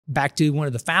back to one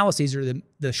of the fallacies or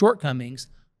the shortcomings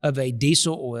of a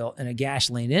diesel oil and a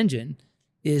gasoline engine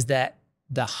is that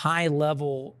the high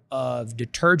level of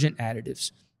detergent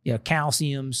additives,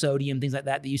 calcium, sodium, things like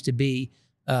that used to be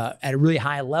at a really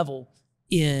high level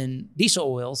in diesel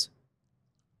oils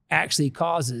actually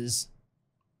causes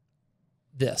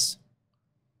this.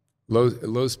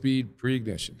 Low speed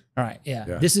pre-ignition. All right, yeah.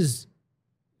 This is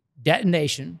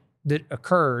detonation that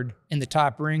occurred in the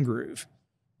top ring groove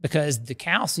because the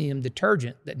calcium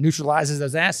detergent that neutralizes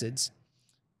those acids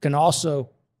can also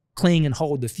cling and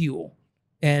hold the fuel.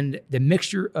 And the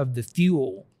mixture of the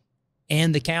fuel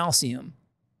and the calcium,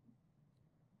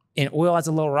 and oil has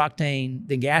a lower octane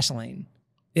than gasoline,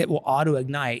 it will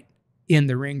auto-ignite in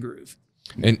the ring groove.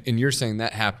 And you're saying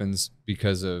that happens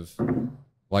because of,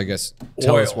 well, I guess,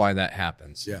 tell us why that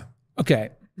happens. Yeah. Okay,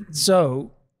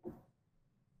 so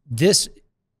this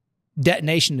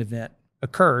detonation event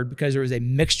occurred because there was a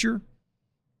mixture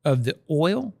of the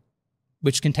oil,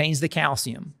 which contains the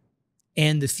calcium,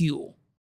 and the fuel.